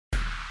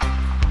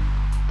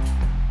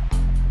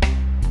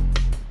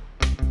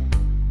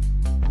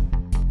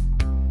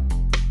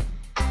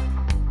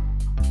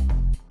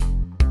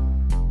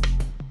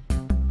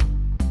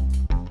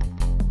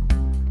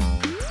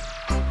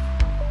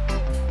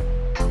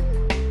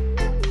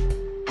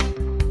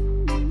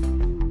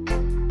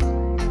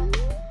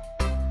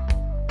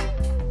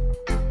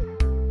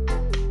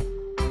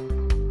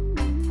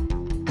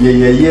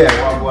Yeah.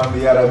 Wagwan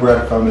the other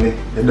brother family.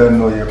 You don't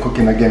know you're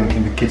cooking again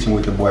in the kitchen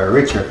with your boy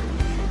Richard.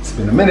 It's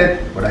been a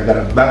minute, but I got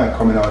a bang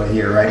coming out of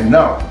here right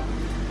now.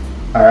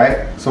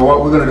 Alright, so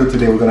what we're gonna do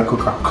today, we're gonna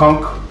cook a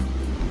conch,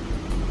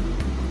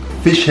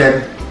 fish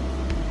head,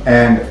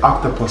 and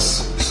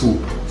octopus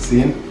soup.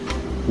 See?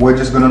 We're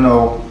just gonna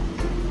now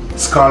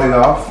scald it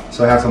off.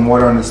 So I have some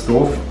water on the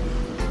stove.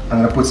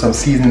 I'm gonna put some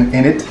seasoning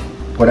in it.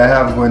 What I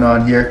have going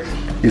on here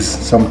is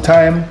some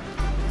thyme,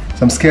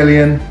 some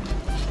scallion,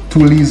 2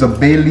 leaves of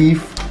bay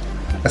leaf,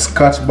 a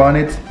Scotch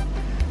bonnet.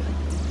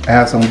 I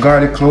have some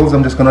garlic cloves.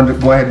 I'm just gonna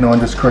go ahead now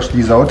and just crush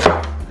these out.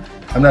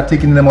 I'm not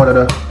taking them out of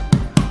the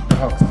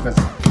husks because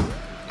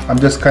I'm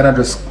just kind of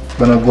just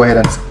gonna go ahead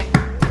and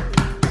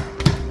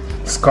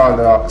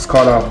scald off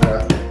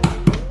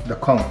the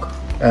conch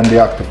and the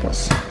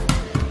octopus.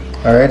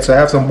 Alright, so I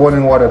have some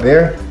boiling water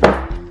there.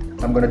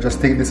 I'm gonna just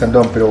take this and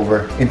dump it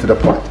over into the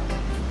pot.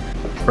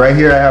 Right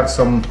here I have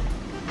some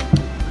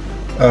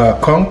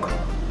conch.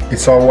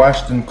 It's all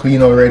washed and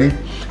clean already.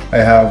 I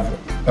have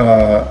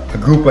a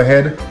grouper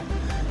head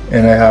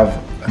and I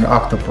have an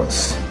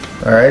octopus.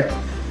 Alright,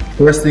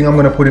 first thing I'm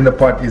gonna put in the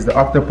pot is the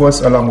octopus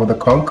along with the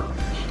conch.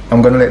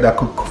 I'm gonna let that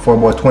cook for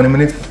about 20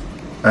 minutes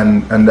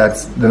and then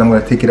I'm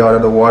gonna take it out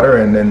of the water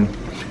and then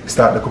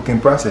start the cooking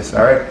process.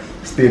 Alright,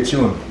 stay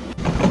tuned.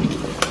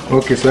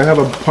 Okay, so I have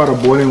a pot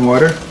of boiling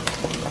water.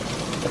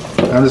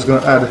 I'm just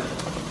gonna add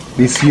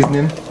this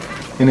seasoning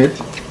in it.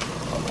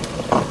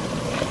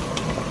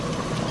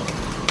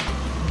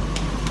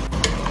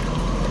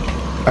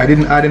 I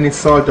didn't add any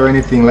salt or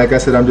anything. Like I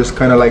said, I'm just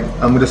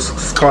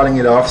scalding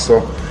it off,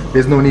 so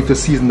there's no need to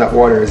season that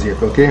water as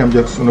yet. Okay, I'm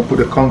just gonna put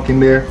the conch in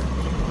there.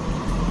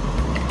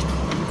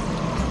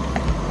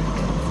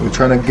 We're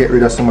trying to get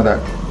rid of some of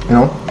that, you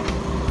know,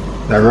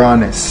 the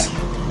rawness.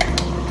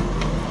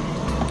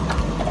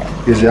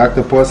 Here's the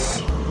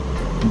octopus.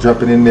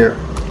 Drop it in there,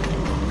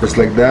 just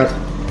like that.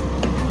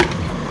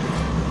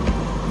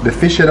 The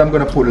fish head I'm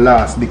gonna put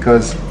last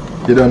because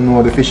you don't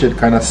know, the fish head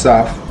kind of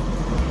soft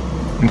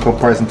in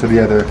comparison to the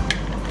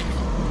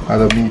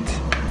other meat.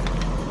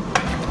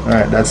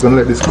 Alright, that's gonna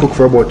let this cook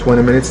for about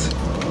 20 minutes.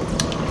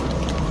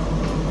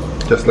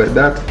 Just like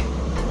that.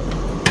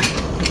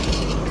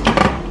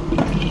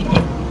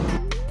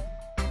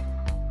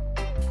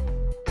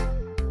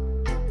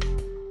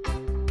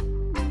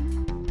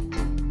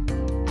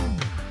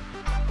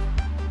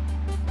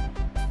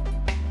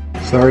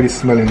 It's already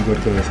smelling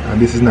good, guys, and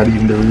this is not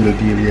even the real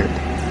deal yet.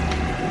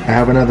 I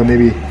have another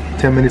maybe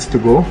 10 minutes to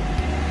go.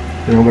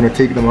 Then I'm gonna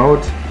take them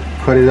out,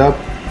 cut it up,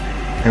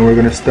 and we're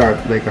gonna start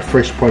like a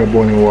fresh pot of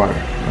boiling water.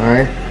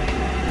 Alright?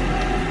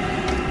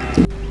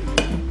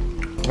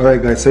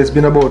 Alright guys, so it's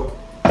been about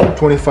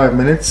 25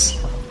 minutes.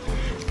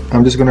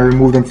 I'm just gonna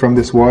remove them from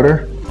this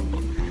water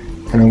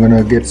and I'm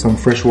gonna get some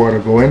fresh water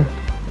going.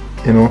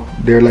 You know,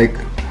 they're like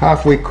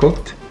halfway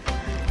cooked.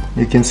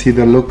 You can see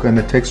the look and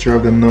the texture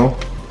of them now.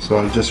 So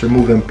I'll just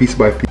remove them piece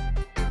by piece.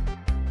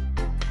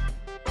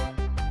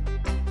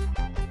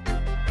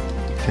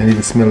 Can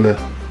even smell the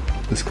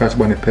Scotch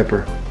Bonnet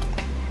pepper.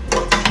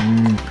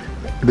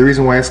 The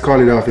reason why I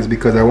scald it off is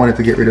because I wanted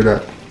to get rid of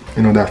that,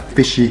 you know, that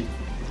fishy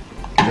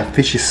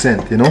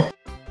scent, you know.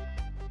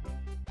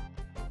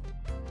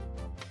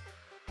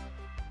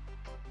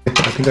 I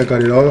think I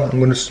got it all. I'm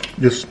gonna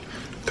just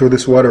throw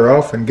this water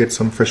off and get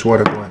some fresh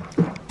water going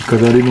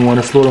because I didn't want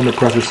to slow down the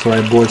process, so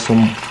I boiled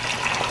some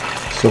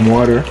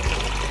water.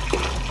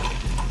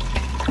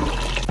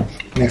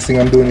 Next thing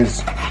I'm doing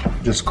is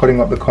just cutting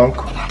up the conch.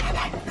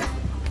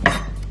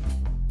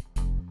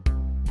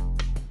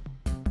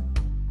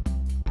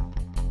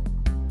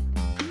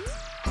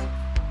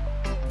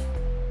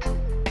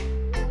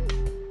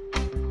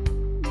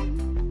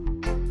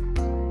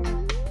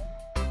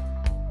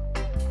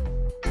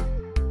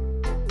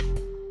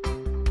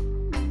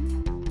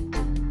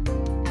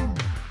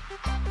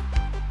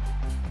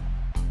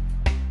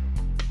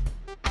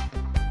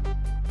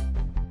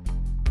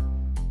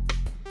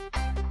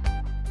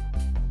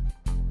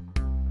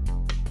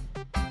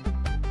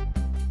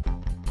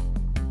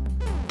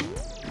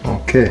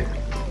 Okay,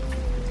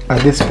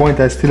 at this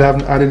point I still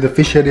haven't added the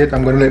fish head yet.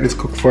 I'm going to let this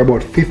cook for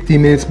about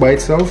 15 minutes by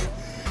itself,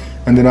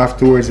 and then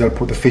afterwards I'll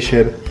put the fish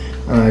head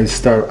and I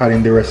start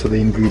adding the rest of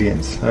the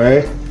ingredients.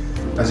 Alright,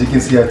 as you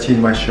can see, I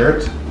changed my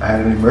shirt. I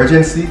had an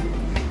emergency.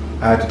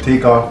 I had to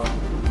take off,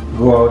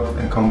 go out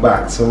and come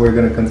back, so we're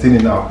going to continue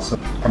now. So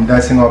I'm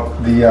dicing up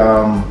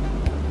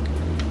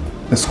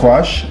the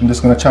squash. I'm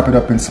just going to chop it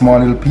up in small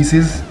little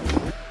pieces.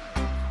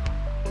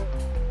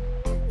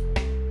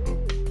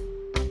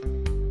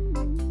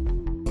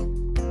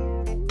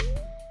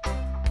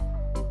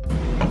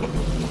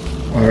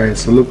 Alright,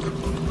 so look,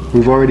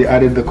 we've already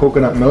added the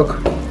coconut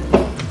milk.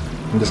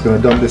 I'm just going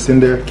to dump this in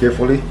there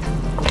carefully.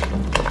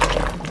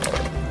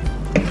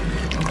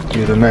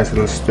 Give it a nice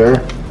little stir.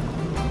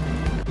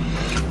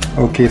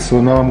 Okay,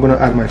 so now I'm going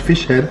to add my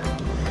fish head.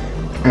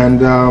 And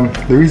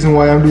the reason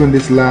why I'm doing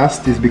this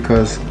last is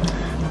because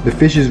the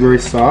fish is very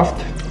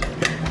soft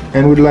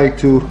and we'd like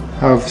to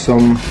have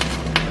some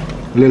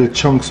little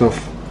chunks of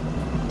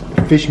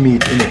fish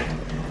meat in it.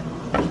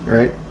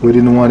 right? We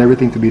didn't want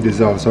everything to be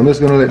dissolved. So I'm just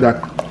gonna let that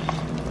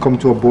come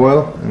to a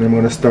boil, and I'm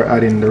gonna start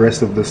adding the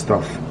rest of the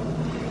stuff.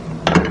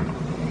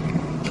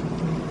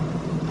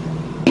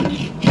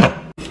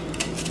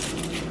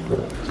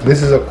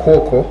 This is a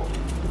Coco.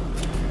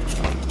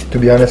 To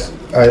be honest,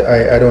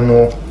 I don't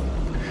know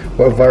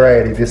what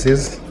variety this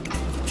is,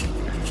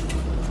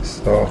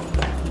 so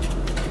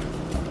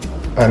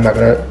I'm not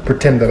gonna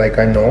pretend that like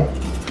I know,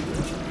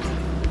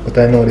 but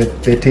I know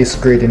that they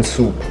taste great in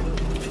soup.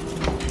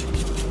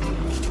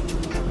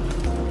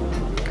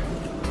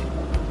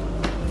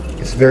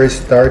 It's very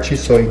starchy,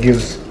 so it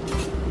gives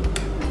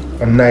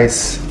a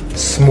nice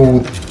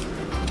smooth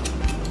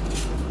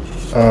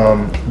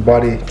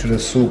body to the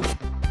soup.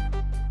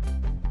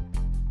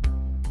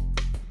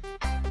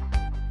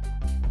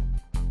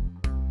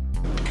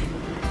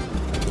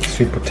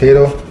 Sweet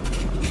potato.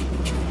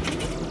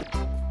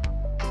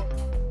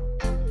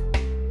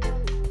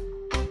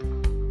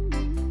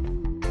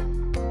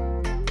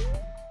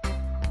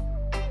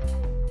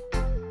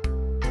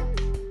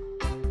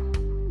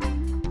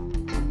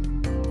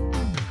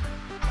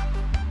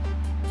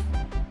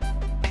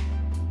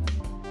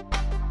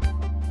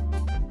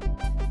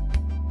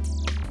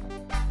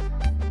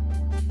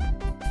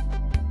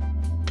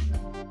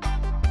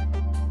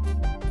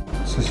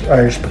 This is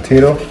Irish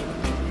potato.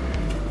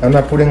 I'm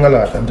not putting a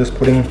lot, I'm just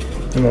putting,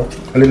 you know,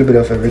 a little bit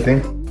of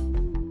everything.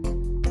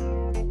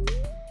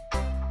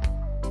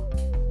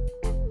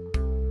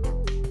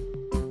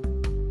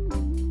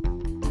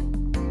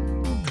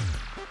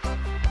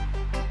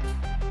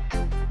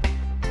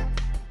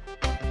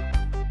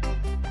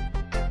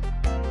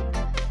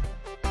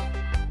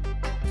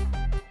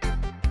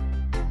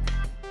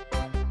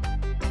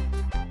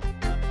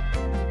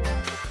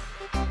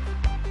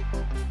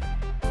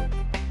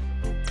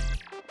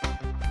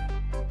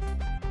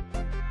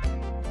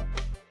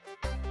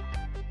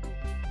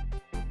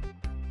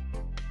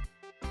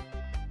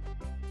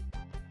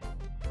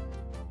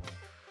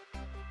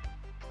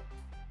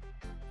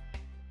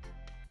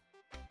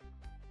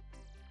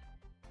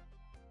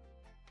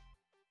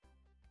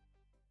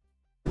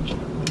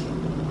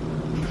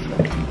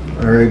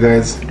 Alright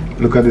guys,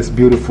 look at this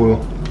beautiful,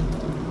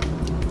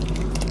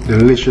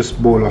 delicious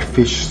bowl of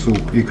fish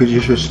soup. You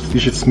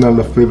should smell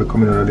the flavor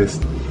coming out of this.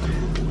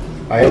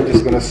 I am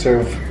just gonna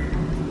serve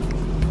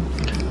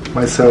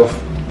myself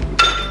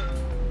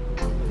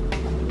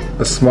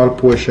a small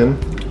portion,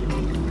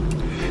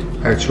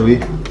 actually,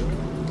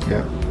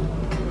 yeah,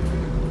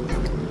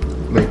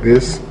 like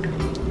this.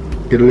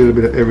 Get a little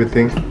bit of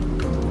everything.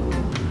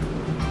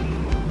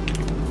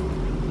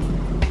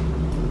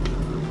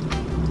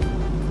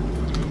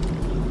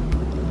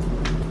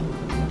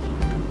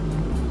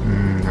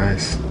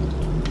 Nice.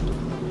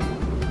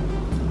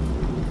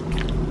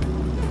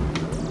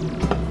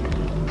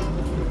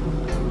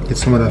 Get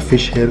some of that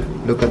fish head.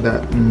 Look at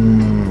that.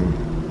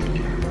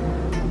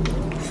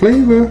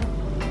 Flavor.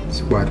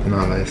 It's quite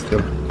vanilla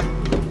still.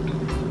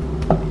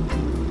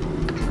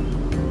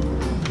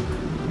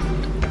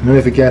 I don't know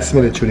if you can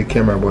smell it through the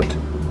camera, but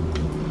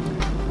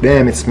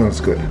damn, it smells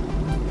good.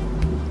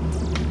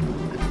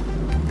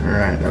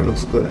 Alright, that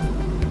looks good.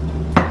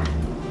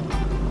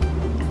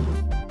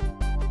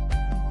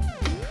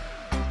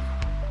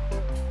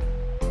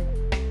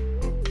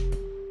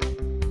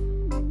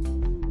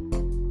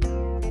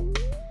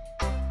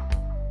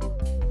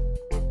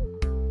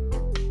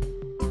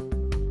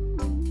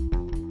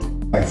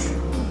 Nice.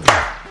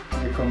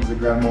 Here comes the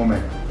grand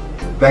moment.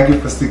 Thank you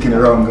for sticking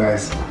around,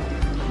 guys.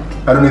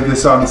 I don't know if you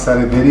saw me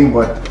salivating,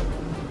 but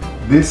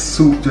this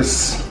soup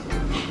just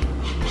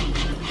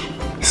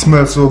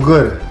smells so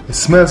good. It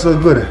smells so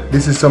good.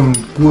 This is some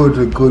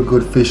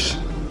good fish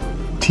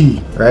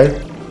tea,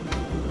 right?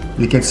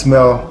 You can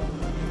smell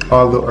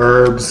all the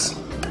herbs.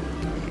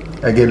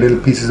 I get little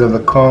pieces of the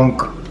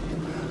conch,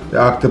 the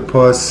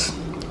octopus,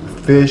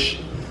 the fish.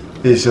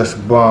 It's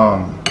just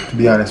bomb, to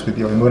be honest with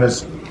you. I'm gonna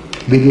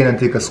dig in and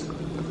take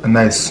a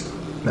nice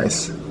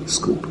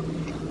scoop.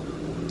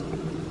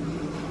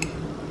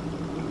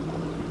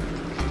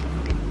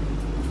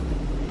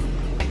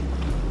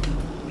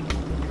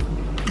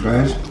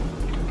 Guys,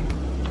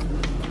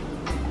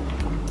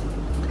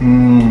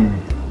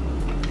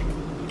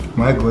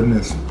 my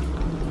goodness,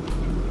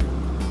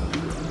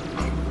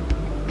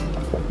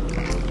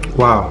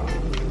 wow.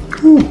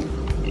 Whew.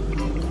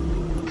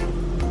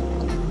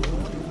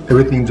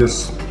 Everything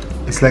just,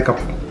 it's like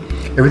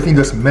everything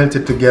just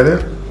melted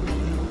together.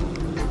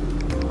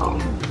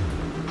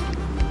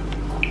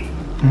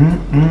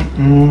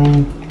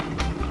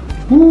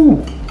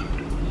 Ooh.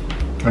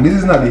 And this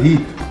is not the heat.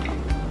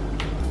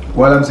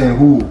 While I'm saying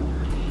who,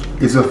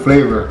 it's a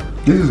flavor.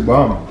 This is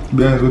bomb, to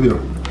be honest with you.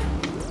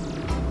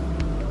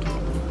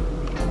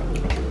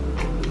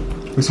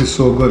 This is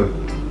so good.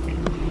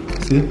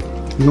 See?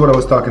 This is what I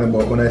was talking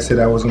about when I said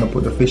I was gonna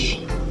put the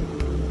fish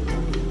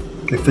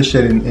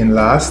head in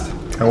last.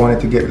 I wanted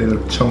to get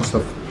little chunks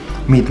of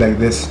meat like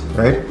this,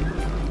 right?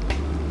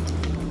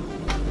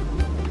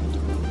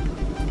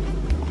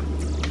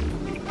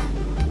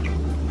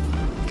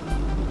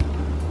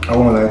 I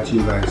won't lie to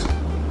you guys.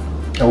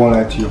 I won't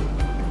lie to you.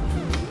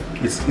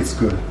 It's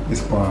good.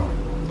 It's bomb.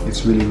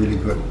 It's really, really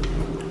good.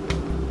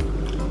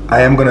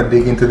 I am gonna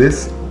dig into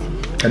this.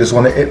 I just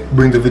want to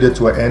bring the video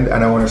to an end,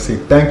 and I want to say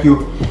thank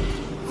you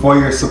for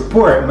your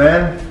support,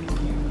 man.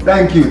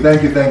 Thank you,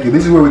 thank you, thank you.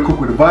 This is where we cook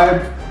with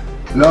vibe,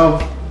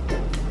 love,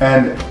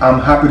 and I'm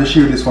happy to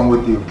share this one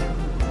with you.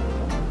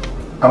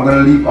 I'm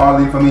gonna leave all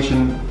the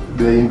information,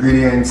 the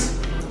ingredients,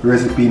 the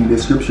recipe in the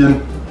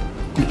description.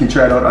 You can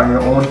try it out on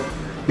your own.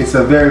 It's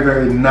a very,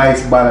 very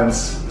nice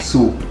balanced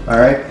soup. All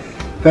right.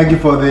 Thank you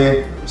for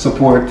the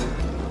support,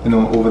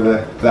 over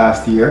the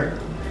last year,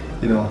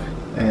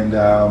 and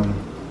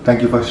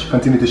thank you for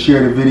continuing to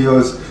share the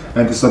videos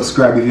and to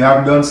subscribe. If you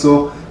haven't done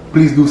so,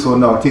 please do so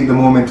now. Take the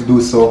moment to do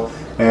so,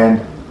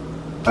 and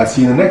I'll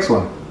see you in the next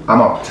one.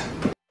 I'm out.